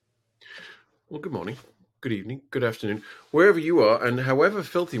Well, good morning, good evening, good afternoon, wherever you are, and however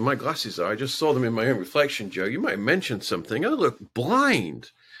filthy my glasses are. I just saw them in my own reflection, Joe. You might have mentioned something. I look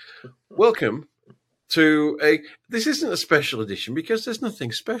blind. Welcome to a. This isn't a special edition because there's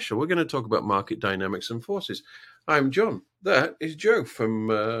nothing special. We're going to talk about market dynamics and forces. I'm John. That is Joe from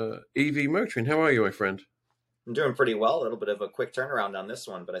EV Motoring. How are you, my friend? I'm doing pretty well. A little bit of a quick turnaround on this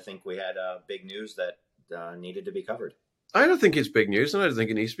one, but I think we had big news that needed to be covered. I don't think it's big news, and I don't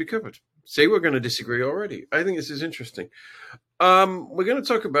think it needs to be covered. See, we're going to disagree already. I think this is interesting. We're going to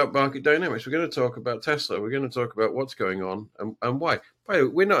talk about market dynamics. We're going to talk about Tesla. We're going to talk about what's going on and why. By the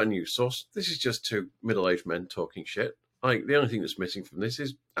way, we're not a news source. This is just two middle-aged men talking shit. Like the only thing that's missing from this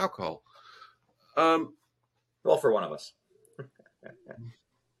is alcohol. Well, for one of us.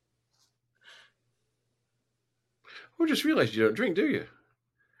 I just realized you don't drink, do you?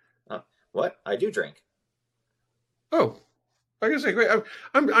 What? I do drink. Oh, I guess I great.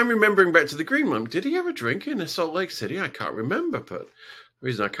 I'm remembering back to the Green Monk. Did he ever drink in Salt Lake City? I can't remember, but the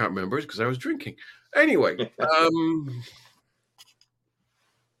reason I can't remember is because I was drinking. Anyway,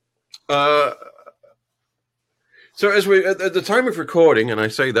 so as we at the time of recording, and I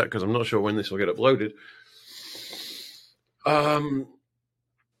say that because I'm not sure when this will get uploaded.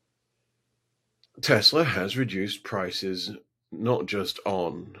 Tesla has reduced prices not just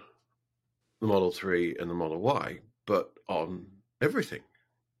on the Model 3 and the Model Y, but on everything.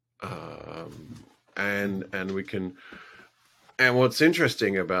 And we can, and what's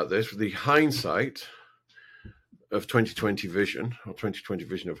interesting about this, the hindsight of 2020 vision, or 2020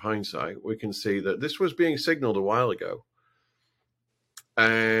 vision of hindsight, we can see that this was being signaled a while ago.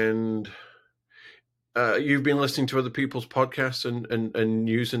 And you've been listening to other people's podcasts and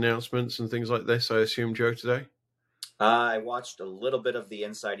news announcements and things like this, I assume, Joe, today? I watched a little bit of the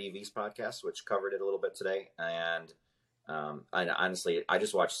Inside EVs podcast, which covered it a little bit today. And honestly, I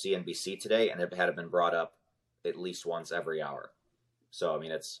just watched CNBC today, and it had been brought up at least once every hour. So, I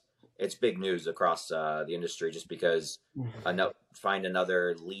mean, it's big news across the industry just because find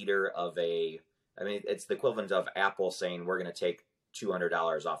another leader of it's the equivalent of Apple saying we're going to take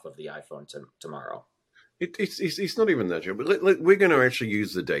 $200 off of the iPhone tomorrow. It's not even that, Joe, but we're going to actually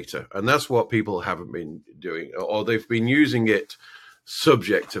use the data. And that's what people haven't been doing, or they've been using it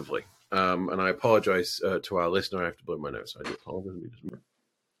subjectively. And I apologize to our listener. I have to blow my nose. I do apologize.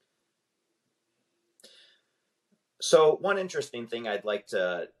 So one interesting thing I'd like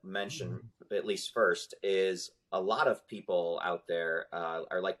to mention, at least first, is a lot of people out there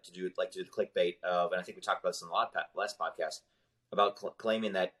are like to do the clickbait of, and I think we talked about this in the last podcast, about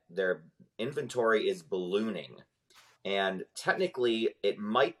claiming that their inventory is ballooning. And technically, it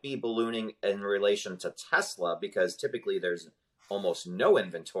might be ballooning in relation to Tesla because typically there's almost no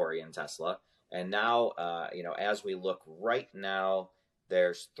inventory in Tesla. And now, as we look right now,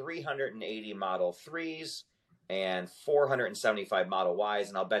 there's 380 Model 3s and 475 Model Ys,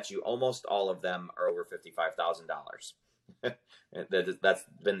 and I'll bet you almost all of them are over $55,000. That's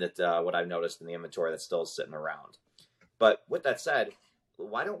been what I've noticed in the inventory that's still sitting around. But with that said,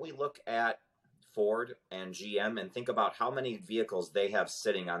 why don't we look at Ford and GM and think about how many vehicles they have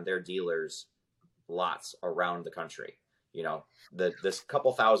sitting on their dealers' lots around the country? You know, this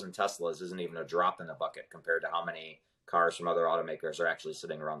couple thousand Teslas isn't even a drop in the bucket compared to how many cars from other automakers are actually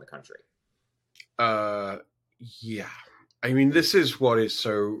sitting around the country. Yeah. I mean, this is what is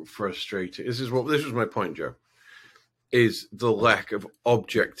so frustrating. This was my point, Joe, is the lack of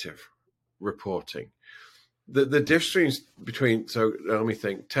objective reporting. The difference between, so let me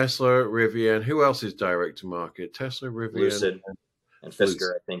think, Tesla, Rivian, who else is direct to market? Tesla, Rivian. Lucid and Fisker,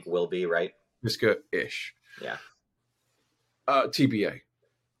 Lucid. I think, will be, right? Fisker-ish. Yeah. TBA.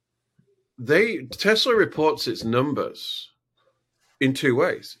 Tesla reports its numbers in two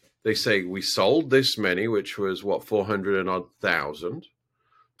ways. They say we sold this many, which was 400 and odd thousand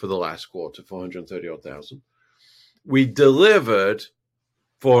for the last quarter, 430 odd thousand. We delivered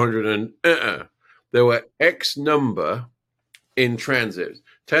 400 and there were X number in transit.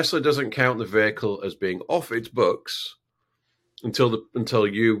 Tesla doesn't count the vehicle as being off its books until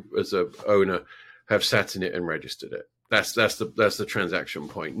you, as a owner, have sat in it and registered it. That's the transaction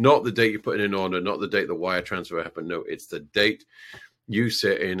point. Not the date you put in an order, not the date the wire transfer happened. No, it's the date you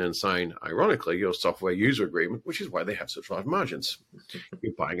sit in and sign, ironically, your software user agreement, which is why they have such large margins.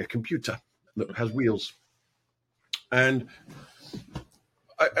 You're buying a computer that has wheels. And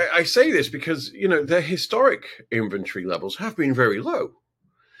I say this because, their historic inventory levels have been very low.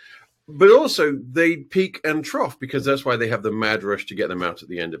 But also they peak and trough because that's why they have the mad rush to get them out at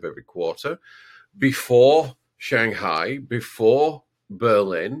the end of every quarter. Before Shanghai, before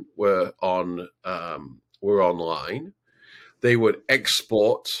Berlin were online, they would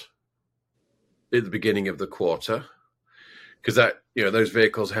export at the beginning of the quarter, because those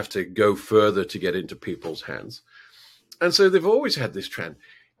vehicles have to go further to get into people's hands. And so they've always had this trend.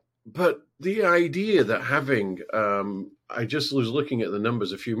 But the idea that having, I just was looking at the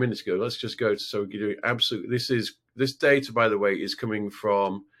numbers a few minutes ago. Let's just go. So absolutely. This data, by the way, is coming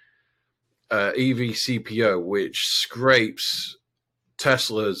from EVCPO, which scrapes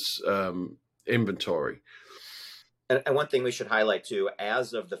Tesla's inventory. And one thing we should highlight too,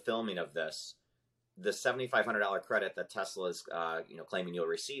 as of the filming of this, the $7,500 credit that Tesla is claiming you'll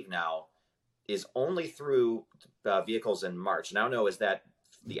receive now is only through vehicles in March. Now, no, is that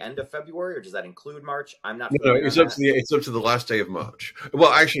the end of February, or does that include March? I'm not. No, it's up to the last day of March.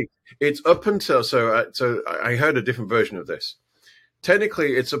 Well, actually, it's up until so I heard a different version of this.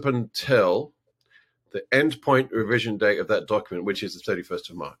 Technically, it's up until the endpoint revision date of that document, which is the 31st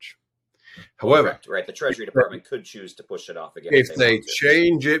of March. However, correct, right, the Treasury Department could choose to push it off again if they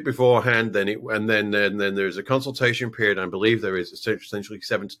change it beforehand. Then there's a consultation period. I believe there is essentially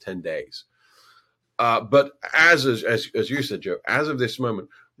 7 to 10 days. But as you said, Joe, as of this moment,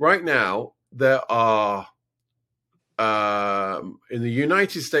 right now there are in the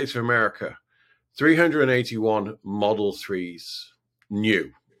United States of America 381 Model 3s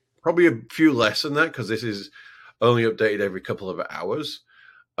new. Probably a few less than that because this is only updated every couple of hours.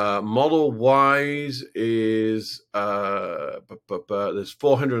 Model Ys is there's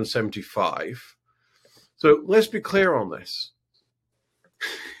 475. So let's be clear on this.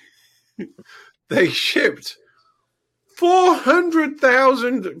 They shipped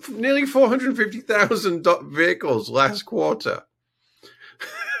 400,000, nearly 450,000 vehicles last quarter.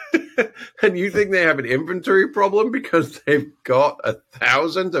 And you think they have an inventory problem because they've got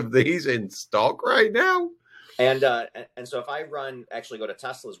 1,000 of these in stock right now? And so if I actually go to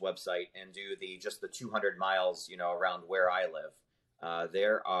Tesla's website and do just the 200 miles, around where I live,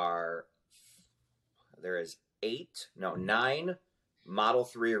 there is 9 Model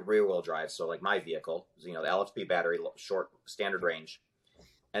 3 rear-wheel drive, so like my vehicle, the LFP battery, short, standard range,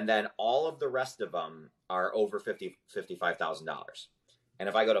 and then all of the rest of them are over $55,000. And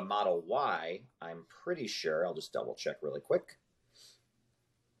if I go to Model Y, I'm pretty sure, I'll just double check really quick.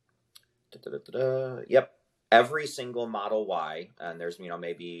 Yep, every single Model Y, and there's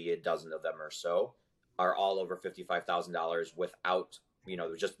maybe a dozen of them or so, are all over $55,000 without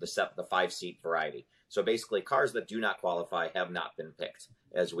just the 5-seat variety. So basically, cars that do not qualify have not been picked,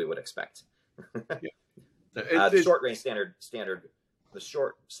 as we would expect. The short range standard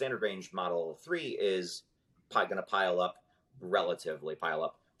range Model 3 is going to relatively pile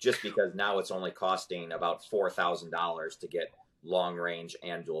up, just because now it's only costing about $4,000 to get long range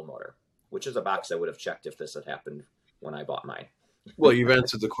and dual motor, which is a box I would have checked if this had happened when I bought mine. Well, you've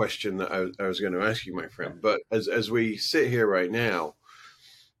answered the question that I was going to ask you, my friend. But as we sit here right now,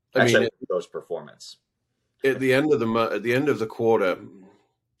 those performance at the end of the quarter,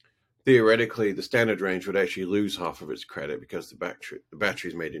 theoretically, the standard range would actually lose half of its credit because the battery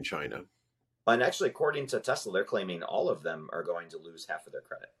is made in China. And actually, according to Tesla, they're claiming all of them are going to lose half of their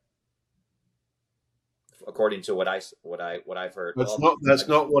credit. According to what I've heard, that's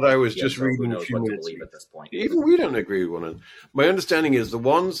not what I was just reading a few minutes ago. At this point, even we don't agree with one another. My understanding is the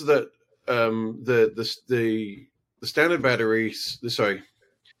ones that the standard batteries, so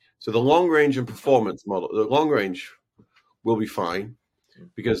the long range and performance model, the long range will be fine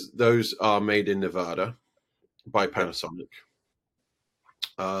because those are made in Nevada by Panasonic.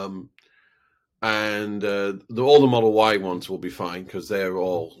 And all the Model Y ones will be fine because they're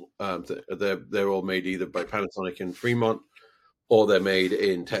all made either by Panasonic in Fremont or they're made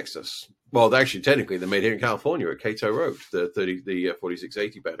in Texas. Well, actually, technically, they're made here in California at Cato Road. The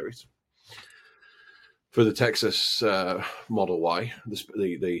 4680 batteries for the Texas Model Y,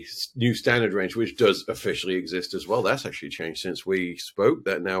 the new standard range, which does officially exist as well. That's actually changed since we spoke.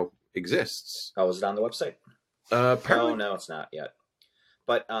 That now exists. Oh, is it on the website? Apparently. No, it's not yet.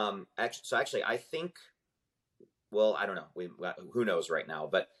 But actually, I think, well, I don't know. Who knows right now?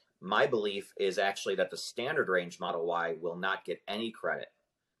 But my belief is actually that the standard range Model Y will not get any credit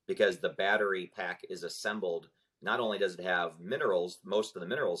because the battery pack is assembled. Not only does it have minerals, most of the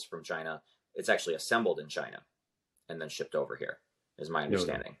minerals from China, it's actually assembled in China and then shipped over here, is my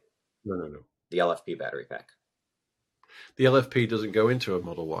understanding. No. The LFP battery pack. The LFP doesn't go into a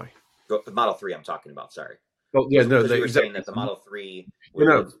Model Y. The Model 3 I'm talking about, sorry. Oh, yeah, no. You were saying that the Model 3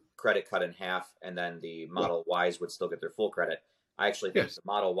 would get credit cut in half, and then the Model Ys would still get their full credit. I actually think the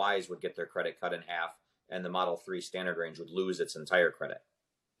Model Ys would get their credit cut in half, and the Model 3 standard range would lose its entire credit.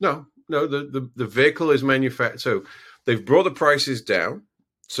 No. The vehicle is manufactured. So they've brought the prices down,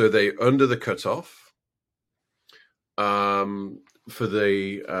 so they're under the cutoff. for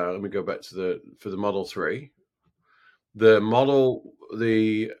the let me go back to the Model 3. The Model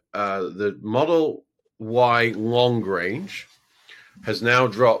Y long range has now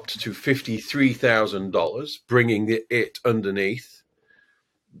dropped to $53,000, bringing it underneath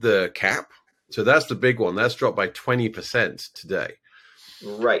the cap. So that's the big one. That's dropped by 20% today.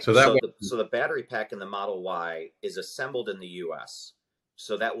 Right. So the battery pack in the Model Y is assembled in the U.S.,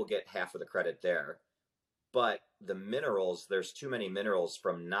 so that will get half of the credit there. But the minerals, there's too many minerals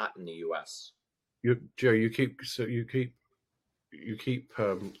from not in the U.S. Joe, you keep.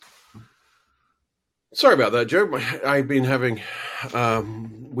 Sorry about that, Joe. I've been having.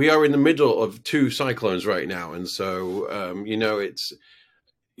 We are in the middle of two cyclones right now, and so it's.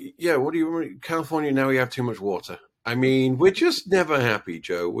 Yeah, what do you? California now? We have too much water. I mean, we're just never happy,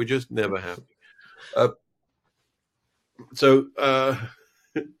 Joe. We're just never happy.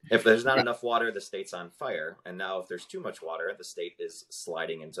 If there's not enough water, the state's on fire, and now if there's too much water, the state is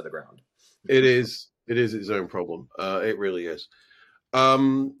sliding into the ground. It is its own problem. It really is.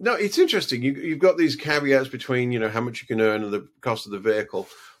 No, it's interesting. You've got these caveats between how much you can earn and the cost of the vehicle,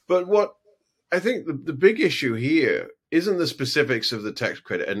 but what I think the big issue here isn't the specifics of the tax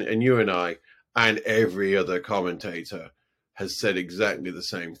credit, and you and I and every other commentator has said exactly the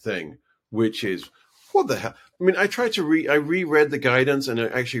same thing, which is what the hell. I mean, I reread the guidance, and I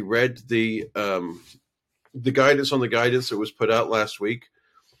actually read the guidance on the guidance that was put out last week,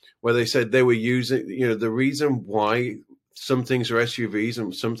 where they said they were using, the reason why some things are SUVs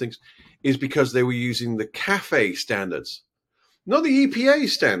and some things is because they were using the CAFE standards, not the EPA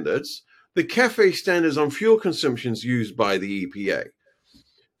standards, the CAFE standards on fuel consumptions used by the EPA.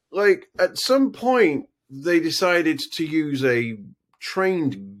 Like, at some point, they decided to use a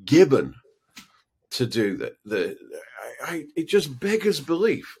trained gibbon to do that. It just beggars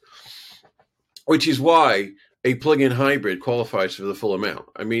belief, which is why a plug-in hybrid qualifies for the full amount.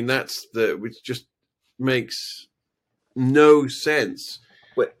 I mean, which just makes no sense.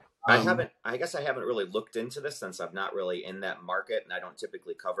 But I guess I haven't really looked into this since I'm not really in that market, and I don't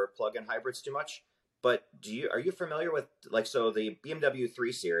typically cover plug-in hybrids too much. But are you familiar with the BMW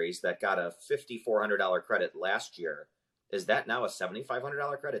 3 Series that got a $5,400 credit last year? Is that now a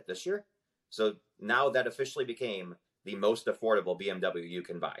 $7,500 credit this year? So now that officially became the most affordable BMW you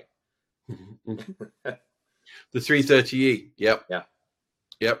can buy. The 330e, yep. Yeah.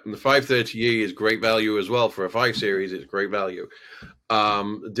 Yep, and the 530e is great value as well. For a 5 Series, it's great value.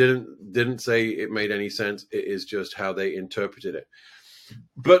 Didn't say it made any sense. It is just how they interpreted it.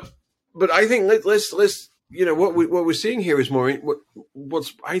 But I think let's what we're seeing here is more.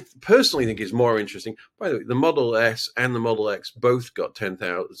 What's I personally think is more interesting. By the way, the Model S and the Model X both got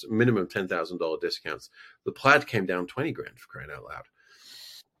minimum $10,000 discounts. The Plaid came down $20,000, for crying out loud.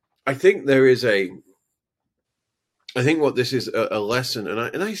 I think there is I think what this is a lesson,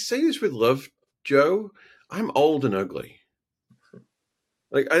 and I say this with love, Joe. I'm old and ugly.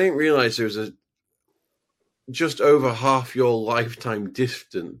 Like, I didn't realize there was just over half your lifetime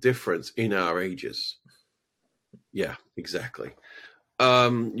difference in our ages. Yeah, exactly.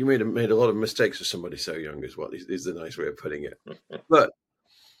 You made a lot of mistakes for somebody so young as well. Is the nice way of putting it. But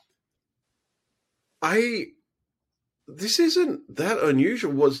this isn't that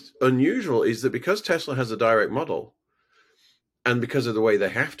unusual. What's unusual is that because Tesla has a direct model, and because of the way they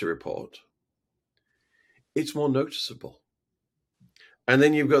have to report, it's more noticeable. And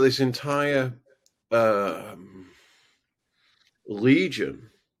then you've got this entire legion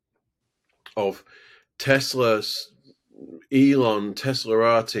of Tesla's, Elon,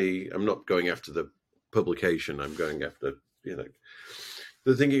 Teslarati. I'm not going after the publication. I'm going after,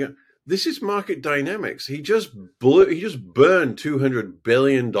 the thinking, this is market dynamics. He just burned $200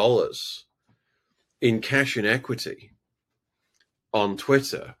 billion in cash and equity on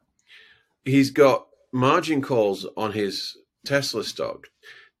Twitter. He's got margin calls on his Tesla stock.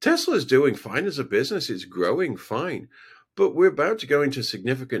 Tesla's doing fine as a business. It's growing fine. But we're about to go into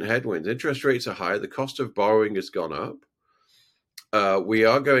significant headwinds. Interest rates are higher. The cost of borrowing has gone up. We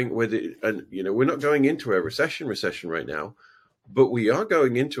are going with it, and we're not going into a recession right now, but we are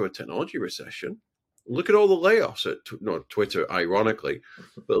going into a technology recession. Look at all the layoffs at Twitter, ironically,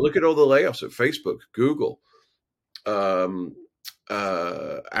 but look at all the layoffs at Facebook, Google,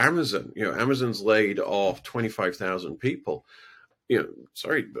 Amazon. Amazon's laid off 25,000 people.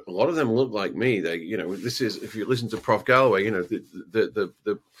 Sorry, but a lot of them look like me. They, this is, if you listen to Prof. Galloway,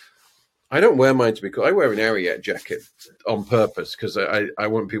 the I don't wear mine to be cool. I wear an Ariat jacket on purpose because I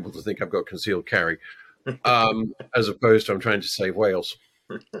want people to think I've got concealed carry, as opposed to I'm trying to save whales.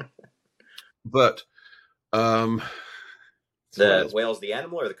 But the whale's the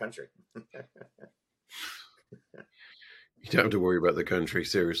animal or the country? You don't have to worry about the country.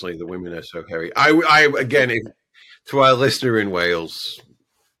 Seriously, the women are so hairy. I again, to our listener in Wales,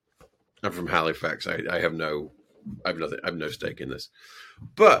 I'm from Halifax. I have no, I have nothing. I have no stake in this.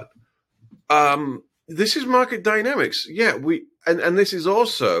 But this is market dynamics. Yeah, and this is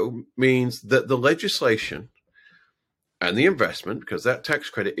also means that the legislation and the investment, because that tax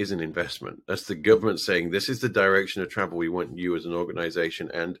credit is an investment. That's the government saying this is the direction of travel we want you as an organization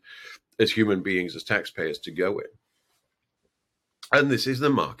and as human beings, as taxpayers, to go in. And this is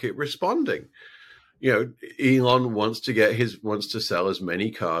the market responding. Elon wants to sell as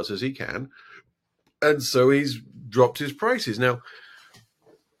many cars as he can, and so he's dropped his prices. Now,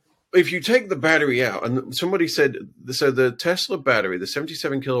 if you take the battery out, and somebody said, so the Tesla battery, the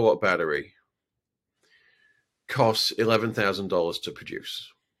 77 kilowatt battery, costs $11,000 to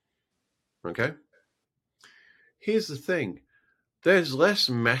produce. Okay? Here's the thing. There's less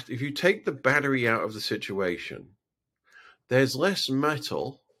metal. If you take the battery out of the situation, there's less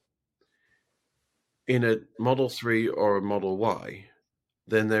metal in a Model 3 or a Model Y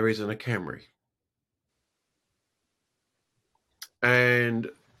than there is in a Camry. And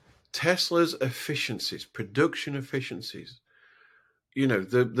Tesla's efficiencies, production efficiencies,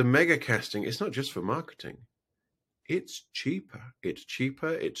 the mega casting, it's not just for marketing. It's cheaper.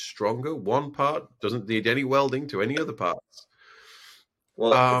 It's stronger. One part doesn't need any welding to any other parts.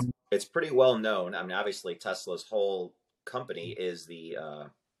 Well, it's pretty well known. I mean, obviously, Tesla's whole company is the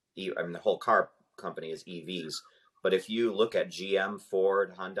whole car company is EVs. But if you look at GM,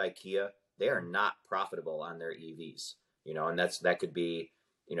 Ford, Hyundai, Kia, they are not profitable on their EVs. And that could be,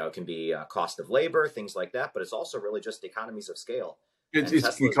 it can be cost of labor, things like that. But it's also really just economies of scale.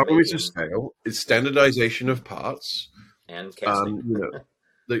 It's economies of scale. It's standardization of parts and casting.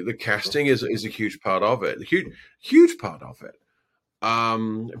 The casting is a huge part of it. A huge part of it.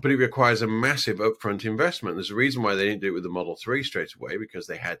 But it requires a massive upfront investment. There's a reason why they didn't do it with the Model 3 straight away, because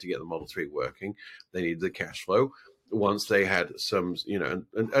they had to get the Model 3 working. They needed the cash flow. Once they had some, and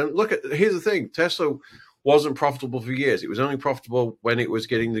look here's the thing: Tesla wasn't profitable for years. It was only profitable when it was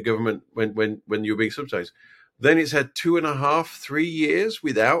getting the government when you were being subsidized. Then it's had 2.5-3 years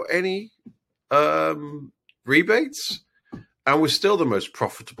without any rebates, and was still the most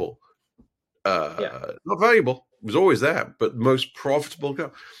profitable. Not valuable. It was always there, but most profitable.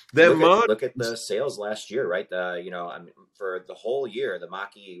 Look at the sales last year, right? For the whole year, the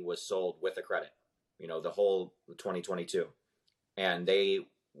Mach-E was sold with a credit. The whole 2022, and they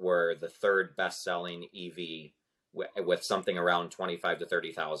were the third best-selling EV with something around 25 to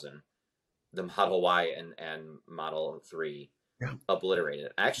 30,000. The Model Y and Model 3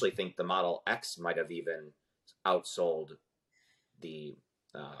 obliterated. I actually think the Model X might have even outsold the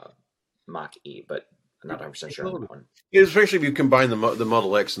Mach-E, but I'm not 100% sure on that one. Especially if you combine the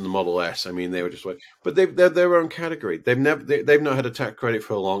Model X and the Model S. I mean, they were just but they're their own category. They've not had a tax credit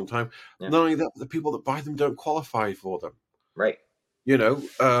for a long time. Yeah. Not only that, the people that buy them don't qualify for them. Right. This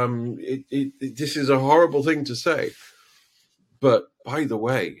is a horrible thing to say, but by the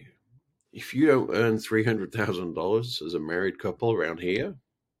way, if you don't earn $300,000 as a married couple around here,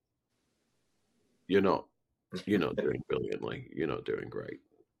 you're not doing brilliantly. You're not doing great.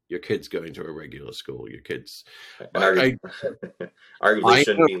 Your kid's going to a regular school. Your kids, arguably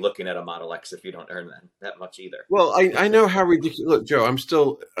shouldn't be looking at a Model X if you don't earn that much either. Well, I know how ridiculous. Look, Joe, I'm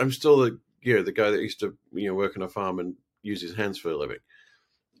still the guy that used to work on a farm and use his hands for a living.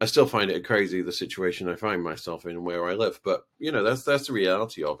 I still find it crazy, the situation I find myself in where I live, but that's the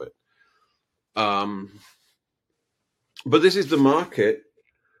reality of it. But this is the market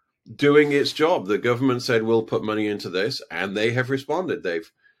doing its job. The government said we'll put money into this, and they have responded.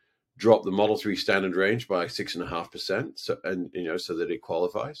 They've dropped the Model 3 standard range by 6.5%, so that it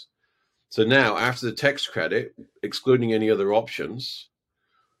qualifies. So now, after the tax credit, excluding any other options,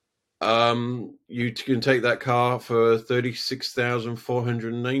 you can take that car for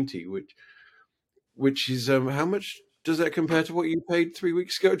 $36,490, which is how much does that compare to what you paid 3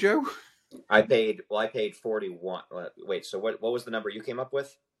 weeks ago, Joe? I paid 41. Wait, so what was the number you came up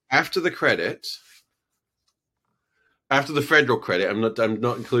with? After the credit, after the federal credit, I'm not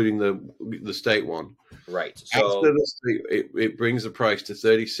including the state one. Right. So after the state, it brings the price to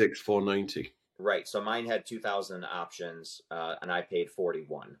 $36,490. Right. So mine had 2,000 options, and I paid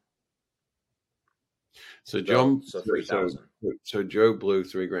 41. So John, so 3,000. So Joe blew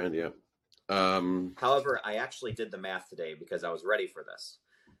 $3,000. Yeah. However, I actually did the math today because I was ready for this.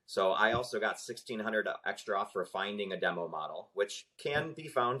 So I also got $1,600 extra off for finding a demo model, which can be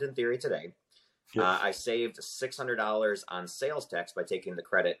found in theory today. Yes. I saved $600 on sales tax by taking the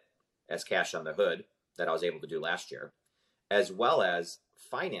credit as cash on the hood that I was able to do last year, as well as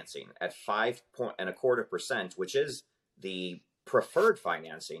financing at 5.25%, which is the preferred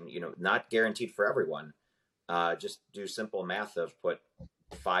financing, not guaranteed for everyone. Just do simple math of put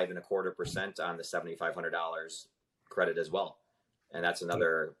 5.25% on the $7,500 credit as well, and that's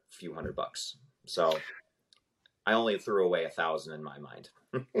another few $100. So I only threw away $1,000 in my mind.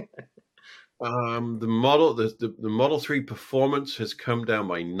 The Model 3 Performance has come down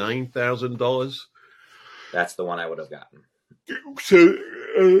by $9,000. That's the one I would have gotten. So,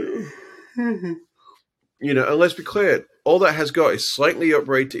 and let's be clear, all that has got is slightly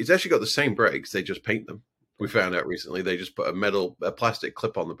uprated. It's actually got the same brakes. They just paint them. We found out recently. They just put a plastic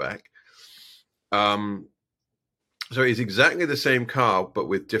clip on the back. So it's exactly the same car, but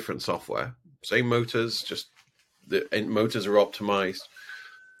with different software. Same motors, just the motors are optimized.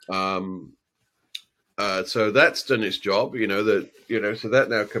 So that's done its job. So that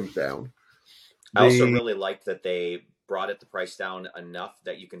now comes down. I also really like that they brought the price down enough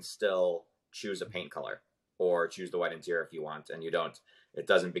that you can still choose a paint color or choose the white interior if you want, and it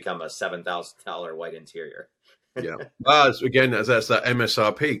doesn't become a $7,000 white interior. Yeah. Again, that's that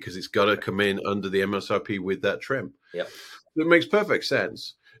MSRP, because it's got to come in under the MSRP with that trim. Yep. It makes perfect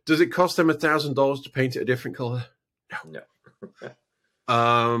sense. Does it cost them $1,000 to paint it a different color? No.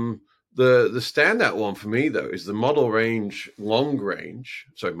 The standout one for me, though, is the Model Y long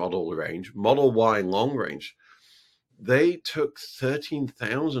range. They took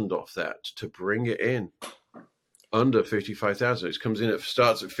 $13,000 off that to bring it in under $55,000. It comes in, it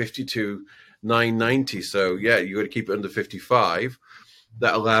starts at $52,990. So yeah, you got to keep it under 55.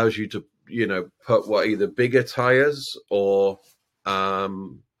 That allows you to, put either bigger tires or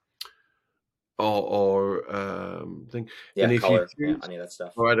thing. Yeah, and if color, you any of that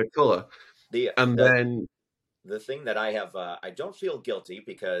stuff. Right, a color. The thing that I have, I don't feel guilty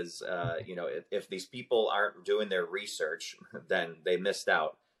because, if these people aren't doing their research, then they missed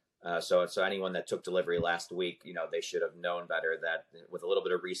out. So anyone that took delivery last week, they should have known better that with a little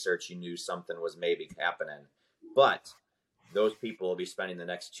bit of research, you knew something was maybe happening. But those people will be spending the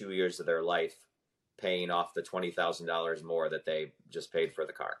next 2 years of their life paying off the $20,000 more that they just paid for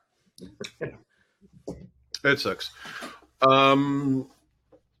the car. It sucks.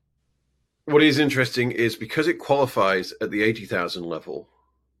 What is interesting is because it qualifies at the 80,000 level,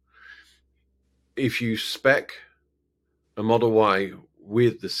 if you spec a Model Y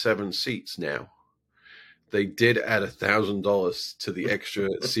with the 7 seats now, they did add $1,000 to the extra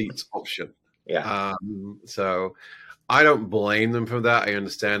seats option. Yeah. So I don't blame them for that. I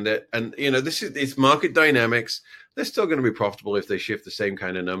understand it. And, it's market dynamics. They're still going to be profitable if they shift the same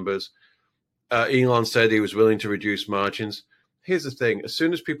kind of numbers. Elon said he was willing to reduce margins. Here's the thing. As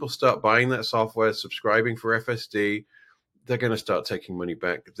soon as people start buying that software, subscribing for FSD, they're going to start taking money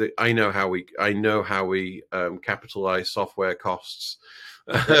back. I know how we capitalize software costs,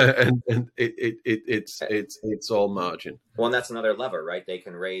 and it's all margin. Well, and that's another lever, right? They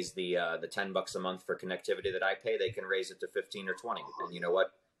can raise the $10 a month for connectivity that I pay. They can raise it to 15 or 20. And you know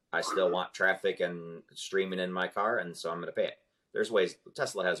what? I still want traffic and streaming in my car, and so I'm going to pay it. There's ways.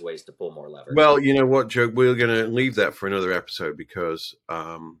 Tesla has ways to pull more leverage. Well, you know what, Joe? We're going to leave that for another episode because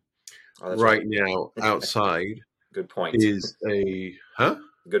right now outside. Good point. Is a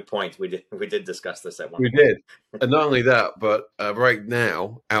Good point. We did discuss this at one point. We did, and not only that, but right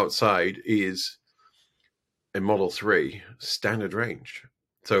now outside is a Model 3 standard range.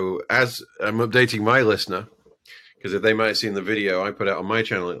 So as I'm updating my listener, because if they might have seen the video I put out on my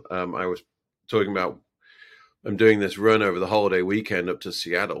channel, I was talking about. I'm doing this run over the holiday weekend up to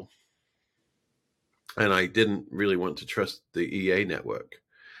Seattle. And I didn't really want to trust the EA network.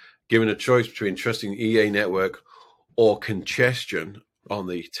 Given a choice between trusting EA network or congestion on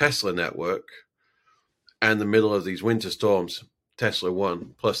the Tesla network and the middle of these winter storms, Tesla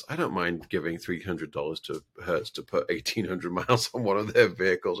won. Plus, I don't mind giving $300 to Hertz to put 1,800 miles on one of their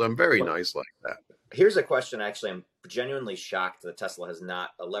vehicles. I'm very nice like that. Here's a question. Actually, I'm genuinely shocked that Tesla has not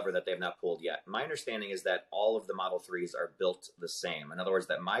a lever that they have not pulled yet. My understanding is that all of the Model 3s are built the same. In other words,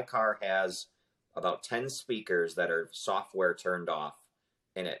 that my car has about 10 speakers that are software turned off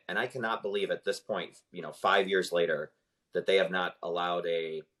in it. And I cannot believe at this point, 5 years later, that they have not allowed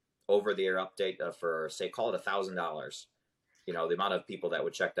a over-the-air update for, say, call it $1,000. The amount of people that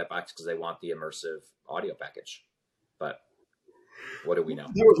would check that box because they want the immersive audio package. But what do we know?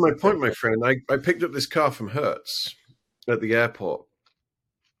 That was my point, my friend. I picked up this car from Hertz at the airport.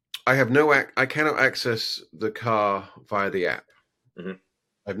 I cannot access the car via the app. Mm-hmm.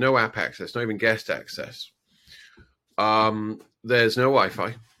 I have no app access, not even guest access. There's no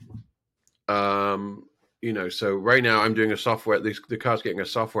Wi-Fi. So right now I'm doing a software. The car's getting a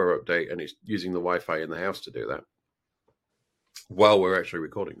software update, and it's using the Wi-Fi in the house to do that while we're actually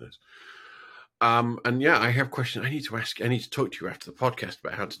recording this. And yeah, I have questions. I need to ask. I need to talk to you after the podcast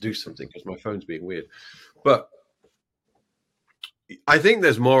about how to do something because my phone's being weird. But I think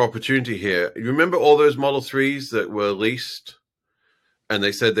there's more opportunity here. You remember all those Model 3s that were leased and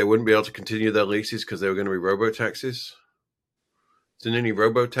they said they wouldn't be able to continue their leases because they were going to be robo-taxis? Seen any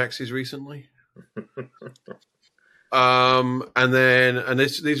robo-taxis recently? And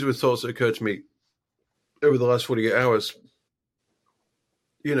these were thoughts that occurred to me over the last 48 hours.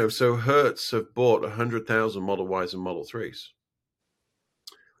 You know, so Hertz have bought 100,000 Model Ys and Model 3s.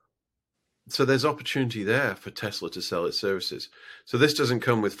 So there's opportunity there for Tesla to sell its services. So this doesn't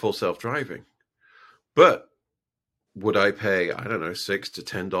come with full self-driving. But would I pay, I don't know, $6 to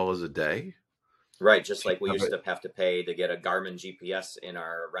 $10 a day? Right, just like we used to have to pay to get a Garmin GPS in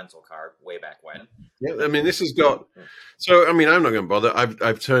our rental car way back when. Yeah, I mean, this has got. So, I mean, I'm not going to bother.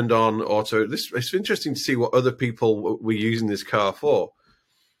 I've turned on auto. It's interesting to see what other people were using this car for.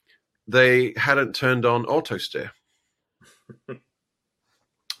 They hadn't turned on auto steer.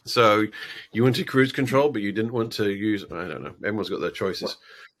 So you wanted cruise control, but you didn't want to use. I don't know. Everyone's got their choices.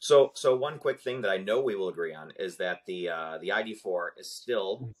 So one quick thing that I know we will agree on is that the ID4 is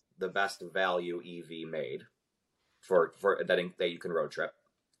still the best value EV made for that you can road trip.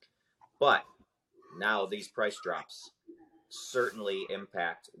 But now these price drops certainly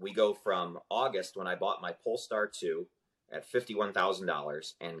impact. We go from August when I bought my Polestar 2 at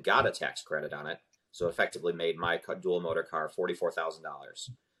 $51,000 and got a tax credit on it, so effectively made my dual motor car $44,000,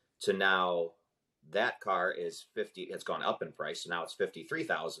 to now that car is it's gone up in price, so now it's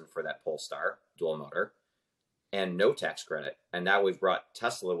 $53,000 for that Polestar dual motor and no tax credit. And now we've brought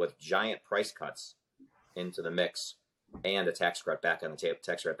Tesla with giant price cuts into the mix and a tax credit back on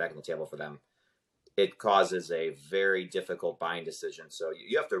the table for them. It causes a very difficult buying decision. So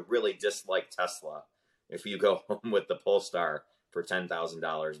you have to really dislike Tesla if you go home with the Polestar for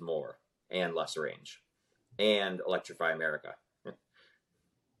 $10,000 more and less range and electrify America,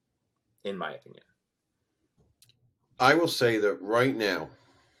 in my opinion. I will say that right now,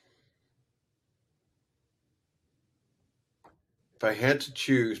 if I had to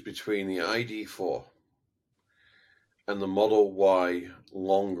choose between the ID4 and the Model Y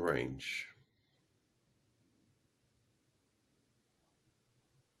long range,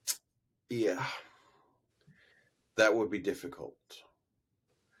 yeah, that would be difficult.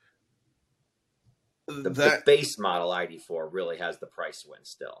 The base model ID4 really has the price win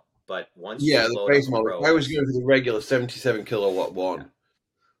still. But once the base model, if I was going for the regular 77 kilowatt one,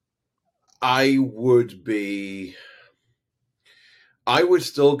 yeah, I would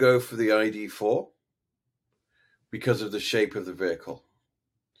still go for the ID4 because of the shape of the vehicle.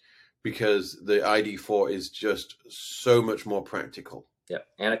 Because the ID4 is just so much more practical. Yeah,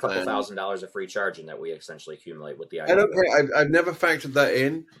 and a couple $1,000 of free charging that we essentially accumulate with the ID4. I don't care. I've never factored that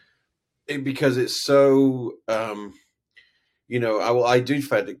in because it's so. I do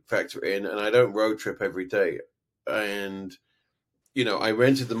factor in, and I don't road trip every day. And I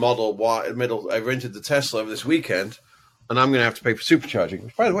rented the Model Y. I rented the Tesla this weekend, and I'm going to have to pay for supercharging.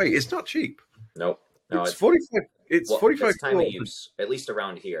 Which, by the way, it's not cheap. Nope. No, it's 45. It's 45. It's time of use, at least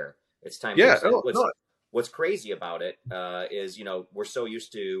around here. It's time. Yeah. What's crazy about it is, we're so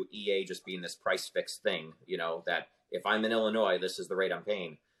used to EA just being this price fixed thing. That if I'm in Illinois, this is the rate I'm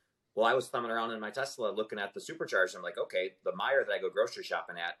paying. Well, I was thumbing around in my Tesla looking at the supercharger. I'm like, okay, the Meijer that I go grocery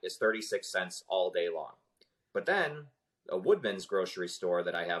shopping at is 36 cents all day long. But then a Woodman's grocery store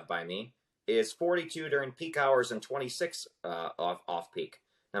that I have by me is 42 during peak hours and 26 off peak.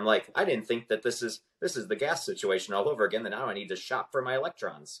 And I'm like, I didn't think that this is the gas situation all over again. That now I need to shop for my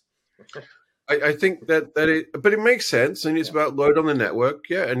electrons. I think that but it makes sense, and it's about load on the network,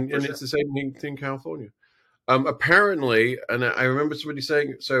 yeah, and it's the same thing in California. Apparently, and I remember somebody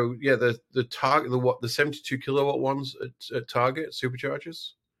saying, so yeah, the 72 kilowatt ones at Target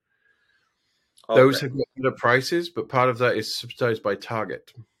superchargers, those have got better prices, but part of that is subsidized by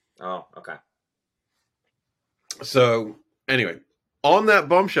Target. Oh, okay. So anyway, on that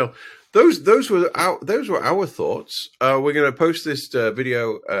bombshell, those were our thoughts. We're going to post this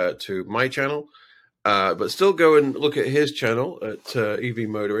video to my channel, but still go and look at his channel at EV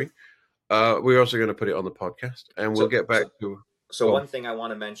Motoring. We're also going to put it on the podcast, and we'll get back to. So one thing I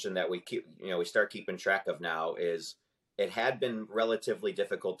want to mention that we start keeping track of now is it had been relatively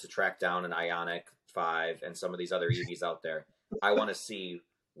difficult to track down an Ioniq 5 and some of these other EVs out there. I want to see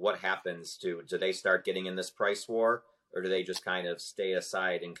what happens do they start getting in this price war, or do they just kind of stay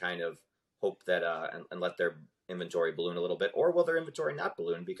aside and kind of hope that and let their inventory balloon a little bit, or will their inventory not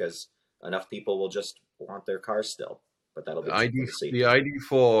balloon because enough people will just want their cars still? But that'll be the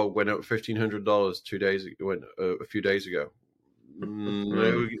ID4 went up $1,500 2 days. Went a few days ago.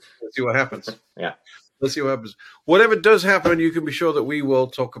 Let's see what happens. Yeah. Let's see what happens. Whatever does happen, you can be sure that we will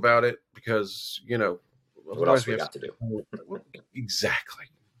talk about it because, what else we got to do? Exactly.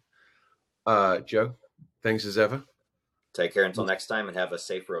 Joe, thanks as ever. Take care until next time and have a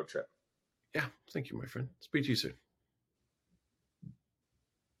safe road trip. Yeah. Thank you, my friend. Speak to you soon.